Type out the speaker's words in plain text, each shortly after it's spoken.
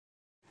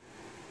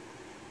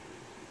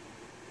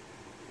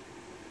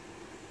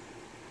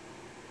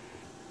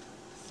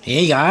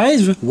Hey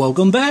guys,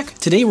 welcome back.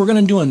 Today we're going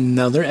to do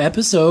another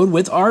episode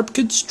with our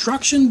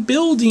construction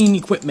building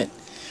equipment.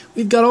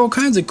 We've got all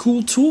kinds of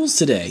cool tools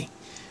today.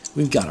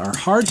 We've got our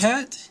hard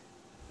hat,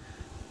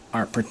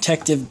 our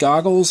protective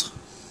goggles.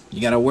 You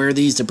got to wear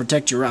these to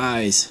protect your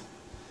eyes.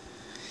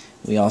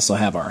 We also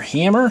have our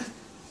hammer.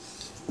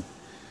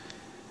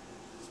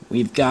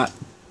 We've got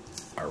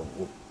our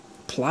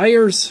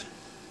pliers.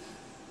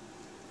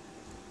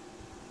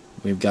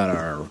 We've got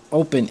our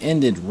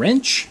open-ended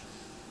wrench.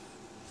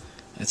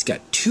 It's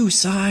got two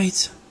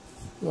sides,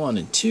 1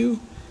 and 2,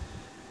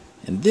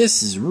 and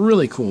this is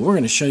really cool. We're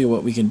going to show you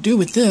what we can do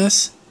with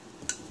this.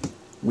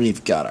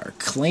 We've got our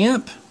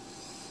clamp,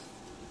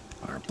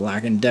 our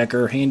Black &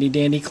 Decker handy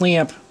dandy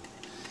clamp,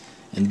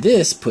 and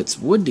this puts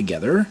wood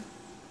together.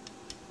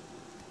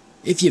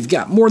 If you've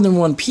got more than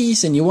one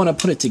piece and you want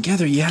to put it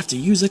together, you have to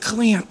use a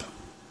clamp.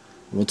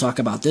 We'll talk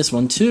about this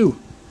one too.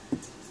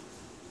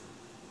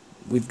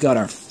 We've got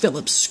our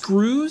Phillips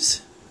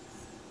screws.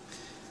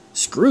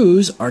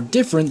 Screws are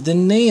different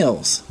than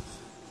nails.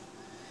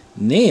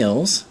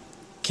 Nails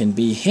can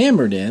be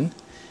hammered in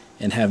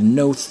and have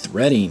no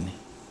threading.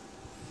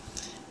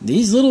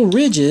 These little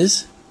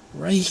ridges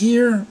right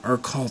here are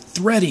called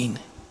threading.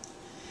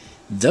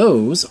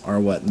 Those are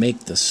what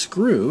make the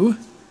screw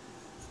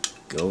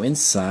go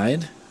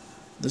inside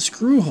the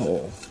screw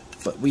hole.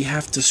 But we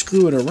have to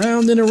screw it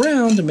around and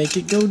around to make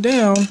it go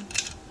down.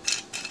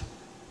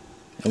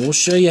 And we'll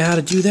show you how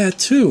to do that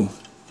too,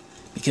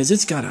 because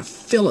it's got a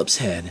Phillips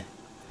head,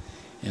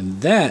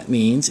 and that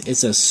means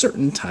it's a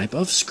certain type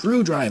of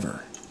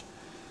screwdriver.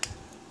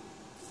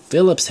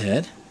 Phillips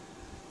head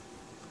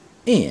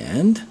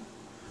and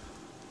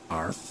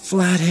our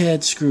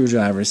flathead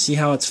screwdriver. See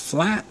how it's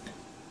flat?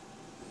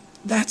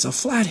 That's a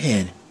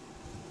flathead.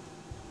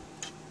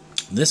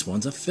 This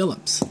one's a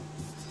Phillips.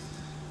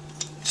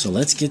 So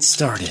let's get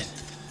started.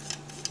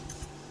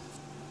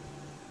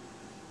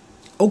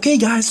 Okay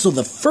guys, so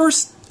the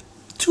first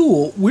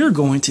tool we're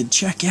going to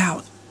check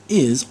out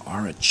is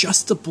our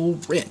adjustable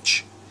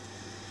wrench.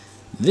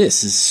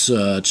 This is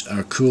such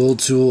a cool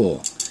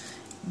tool.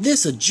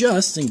 This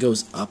adjusts and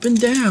goes up and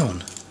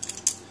down,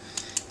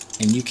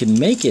 and you can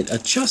make it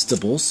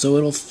adjustable so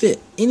it'll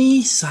fit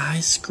any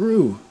size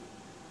screw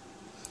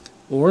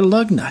or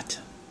lug nut.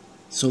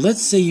 So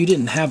let's say you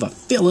didn't have a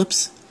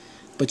Phillips,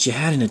 but you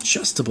had an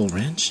adjustable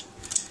wrench.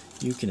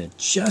 You can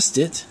adjust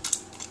it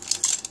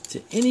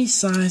to any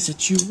size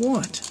that you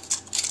want.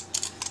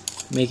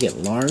 Make it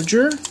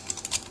larger.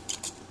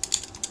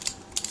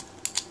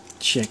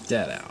 Check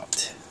that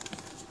out.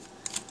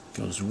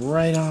 Goes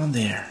right on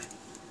there.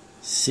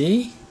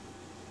 See?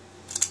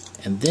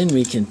 And then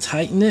we can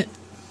tighten it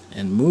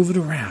and move it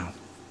around.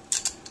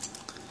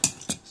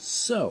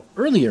 So,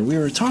 earlier we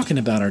were talking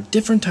about our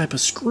different type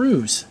of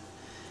screws.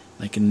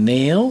 Like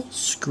nail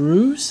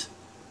screws.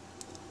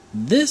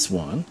 This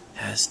one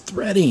has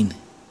threading.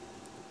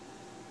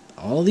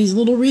 All these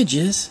little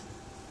ridges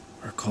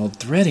are called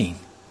threading.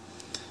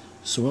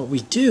 So what we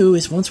do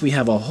is, once we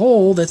have a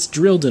hole that's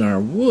drilled in our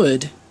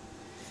wood,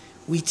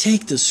 we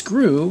take the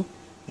screw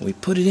and we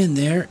put it in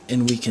there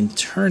and we can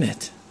turn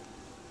it.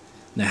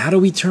 Now how do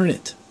we turn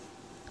it?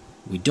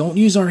 We don't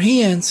use our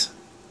hands.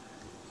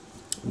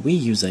 We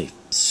use a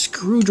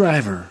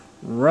screwdriver.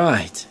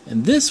 Right.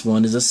 And this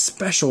one is a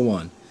special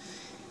one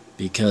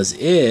because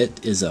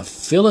it is a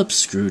Phillips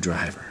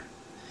screwdriver.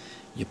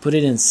 You put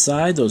it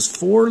inside those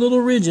 4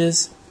 little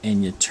ridges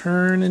and you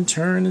turn and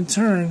turn and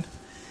turn,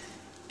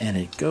 and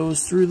it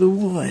goes through the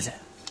wood.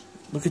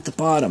 Look at the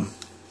bottom.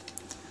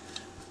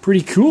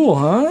 Pretty cool,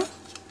 huh?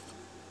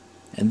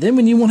 And then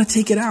when you want to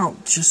take it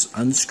out, just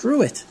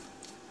unscrew it.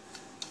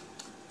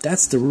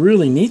 That's the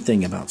really neat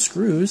thing about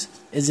screws,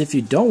 is if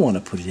you don't want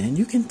to put it in,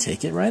 you can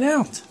take it right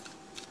out.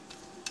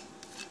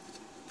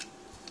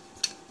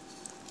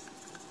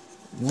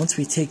 Once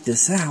we take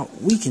this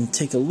out, we can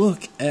take a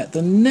look at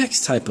the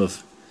next type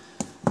of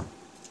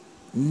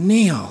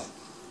nail.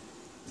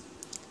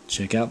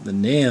 Check out the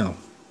nail.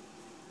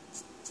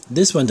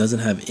 This one doesn't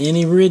have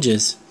any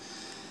ridges.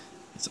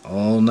 It's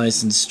all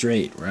nice and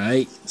straight,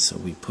 right? So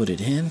we put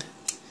it in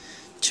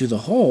to the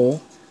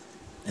hole,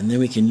 and then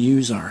we can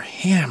use our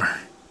hammer.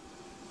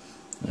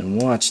 And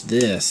watch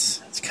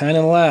this. It's kind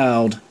of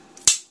loud.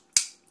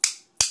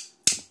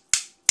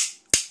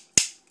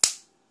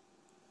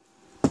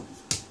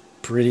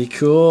 Pretty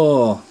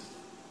cool.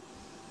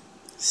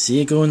 See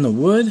it go in the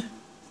wood?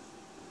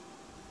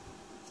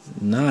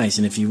 Nice.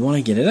 And if you want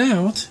to get it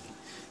out,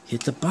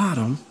 hit the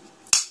bottom,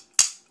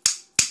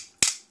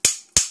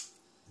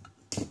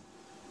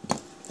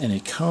 and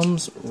it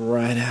comes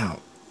right out.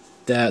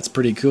 That's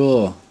pretty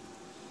cool.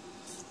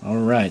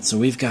 Alright, so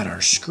we've got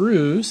our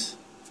screws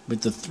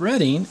with the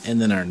threading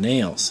and then our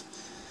nails.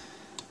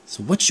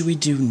 So what should we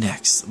do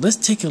next? Let's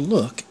take a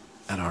look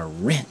at our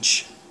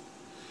wrench.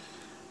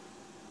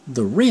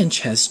 The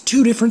wrench has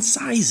 2 different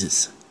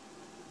sizes.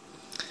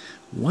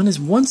 One is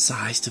one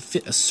size to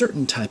fit a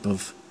certain type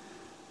of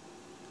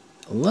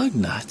lug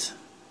nut,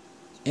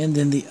 and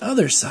then the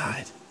other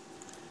side,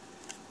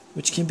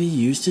 which can be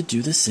used to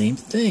do the same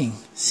thing.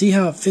 See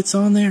how it fits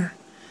on there?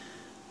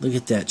 Look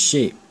at that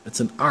shape. It's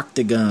an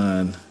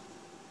octagon.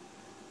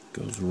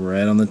 Goes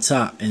right on the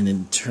top and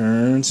then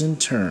turns and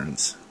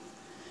turns.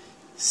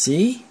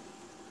 See?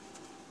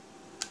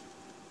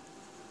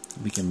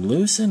 We can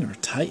loosen or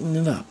tighten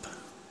it up.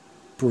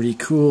 Pretty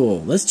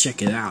cool. Let's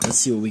check it out. Let's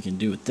see what we can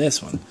do with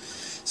this one.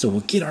 So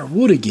we'll get our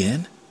wood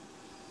again.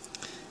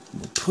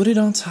 We'll put it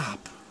on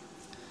top.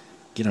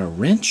 Get our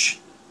wrench.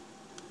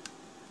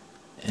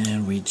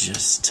 And we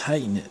just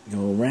tighten it.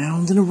 Go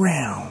around and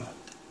around.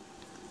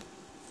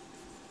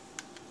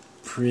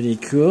 Pretty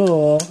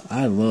cool.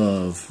 I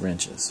love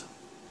wrenches.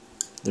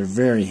 They're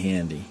very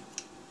handy.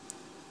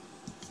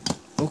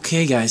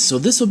 Okay guys, so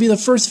this will be the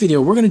first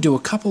video. We're going to do a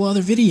couple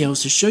other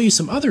videos to show you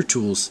some other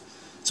tools.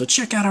 So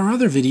check out our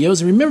other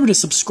videos and remember to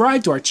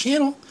subscribe to our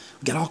channel.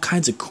 We got all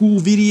kinds of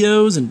cool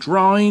videos and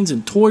drawings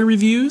and toy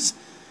reviews.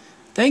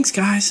 Thanks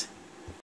guys.